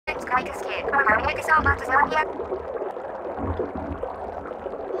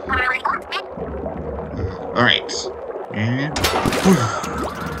Alright. And...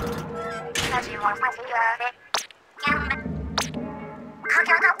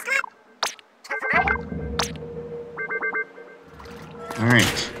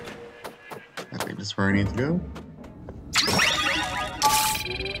 Alright. I think this is where I need to go.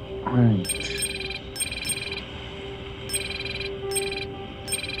 Alright.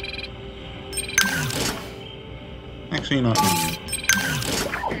 Actually, not really.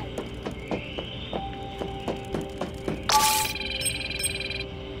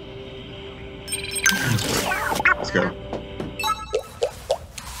 Let's go.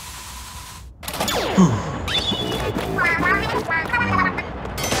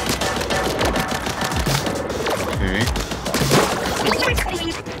 Okay.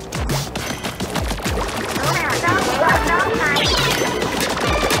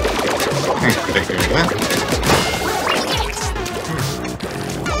 Thanks for taking that.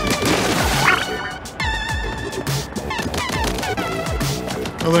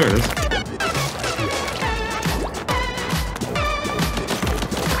 Oh, there it is.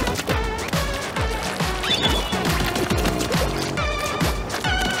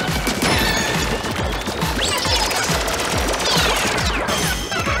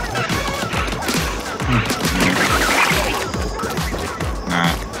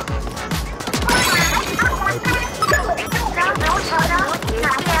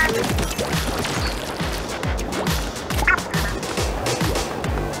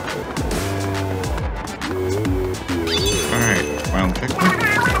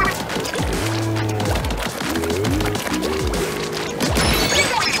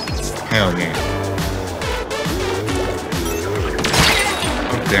 Hell yeah.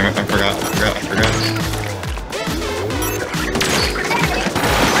 Oh, damn it, I forgot.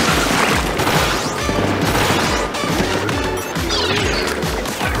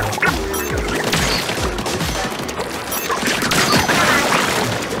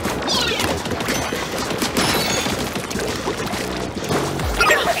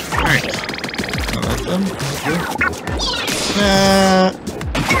 Alright. Oh, that's them? Good.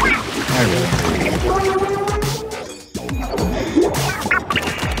 I will.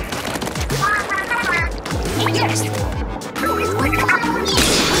 Yes. There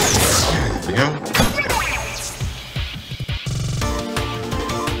we go.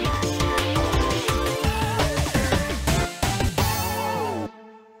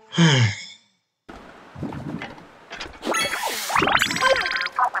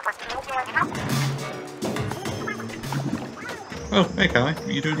 Oh, hey Callie, what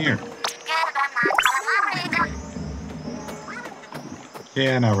are you doing here?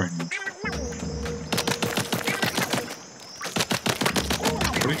 Yeah, now right now.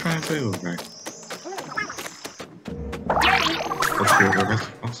 What are you trying to say, little guy? Let's do it as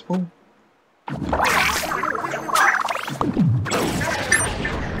possible.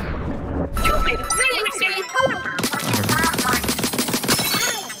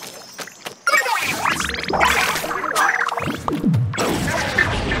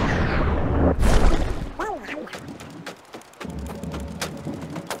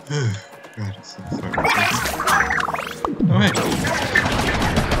 God, it's so sorry. Oh, hey.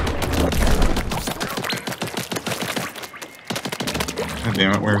 God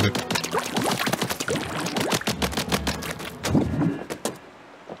damn it, where is it?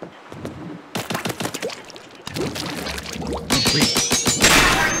 Oh, please.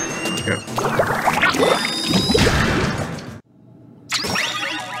 Go.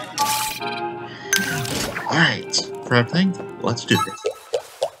 Alright, for everything, let's do this.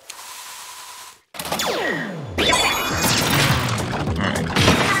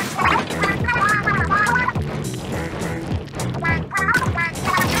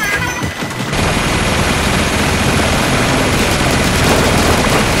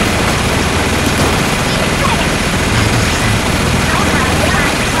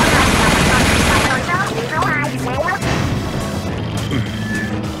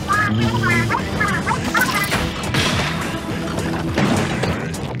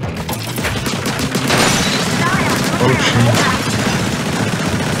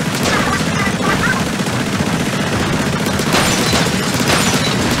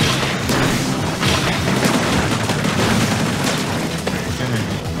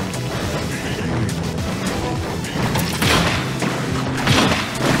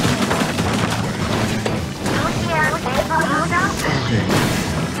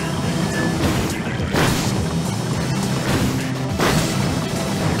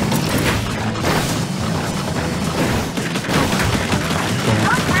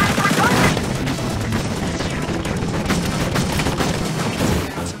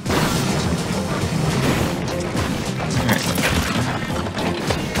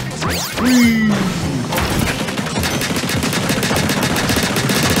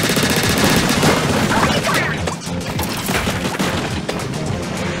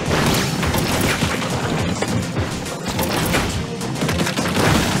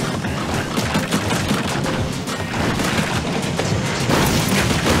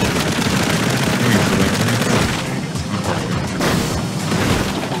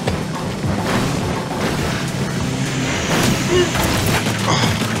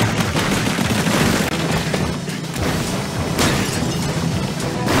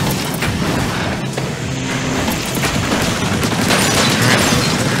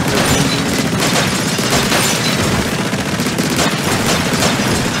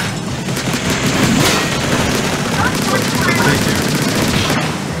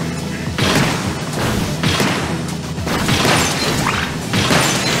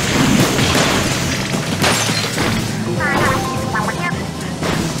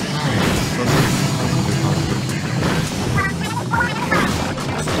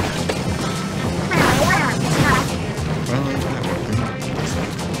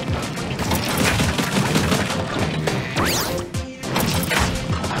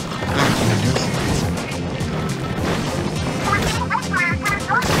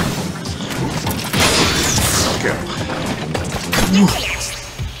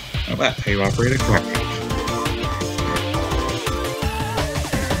 Now that's how you operate a crab cage.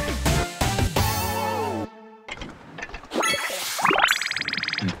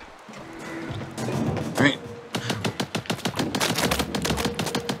 Right.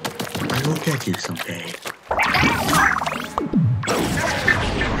 I will get you someday.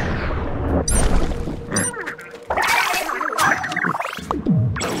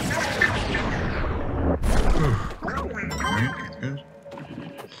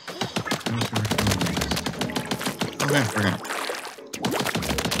 Okay, we're gonna.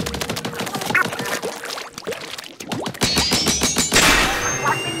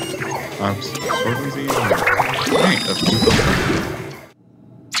 Sword was easy. Alright, that's two filters.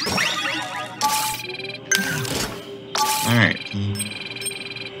 Alright.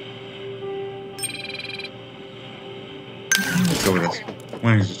 Let's go with this.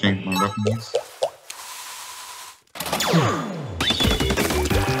 When I just change my weapons.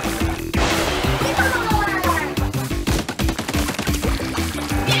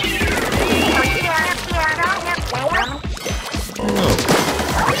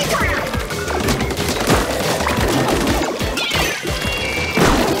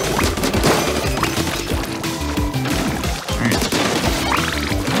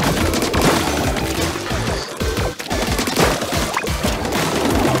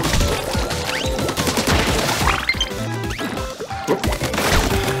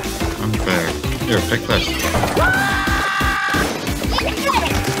 Here, take this.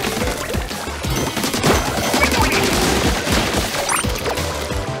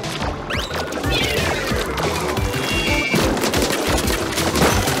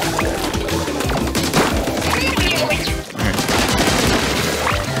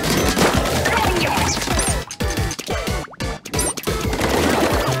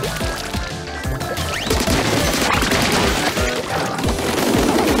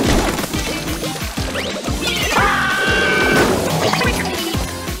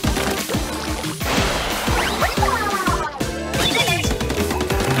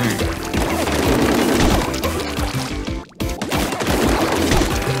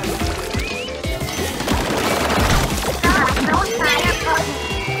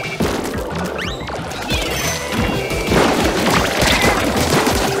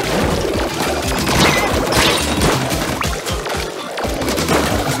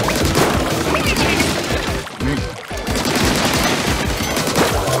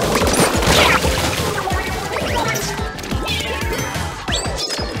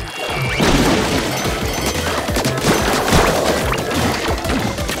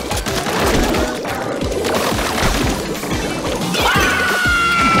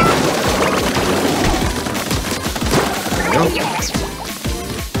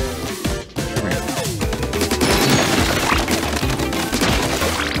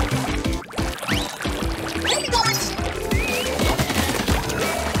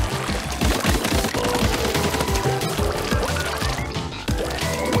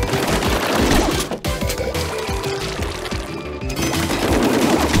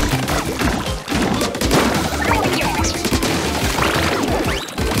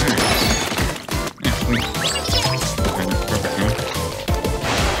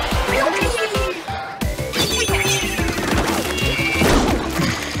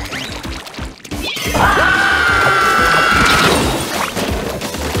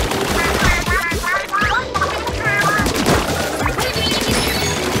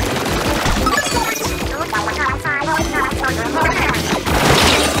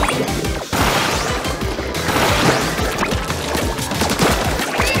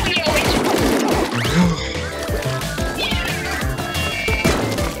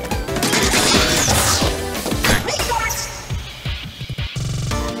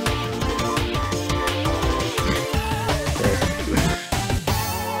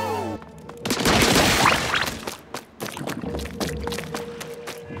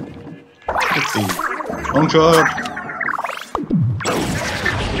 Long shot!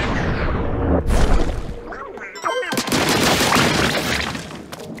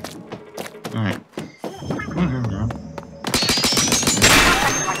 Alright.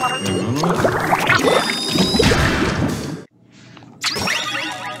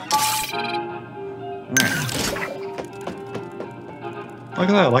 Look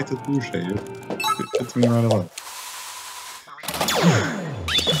at that, I like this blue shade. It fits me right away.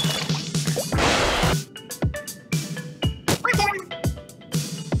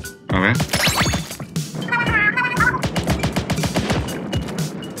 Okay.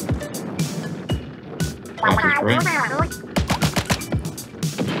 That's great.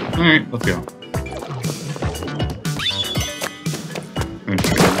 Alright, let's go.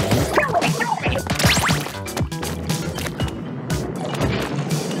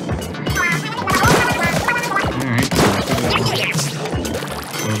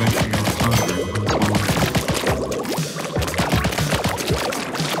 We'll eventually get hungry.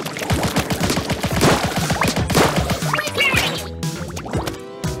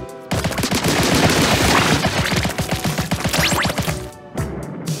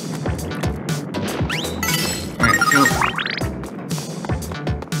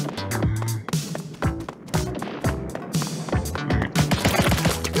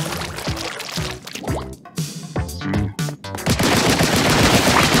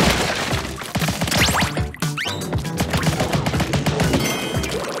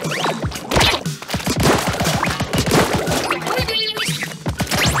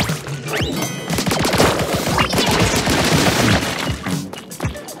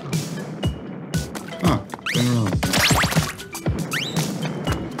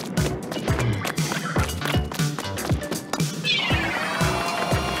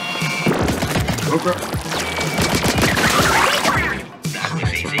 Oh crap. That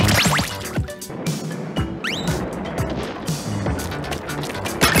was easy.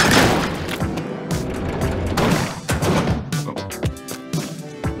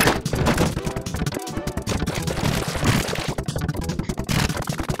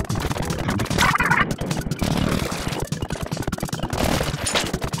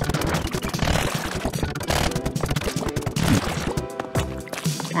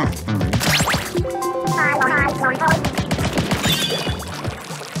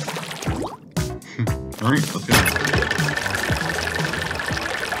 Alright, let's go.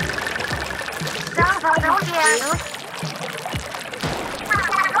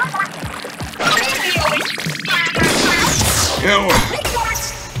 Yo!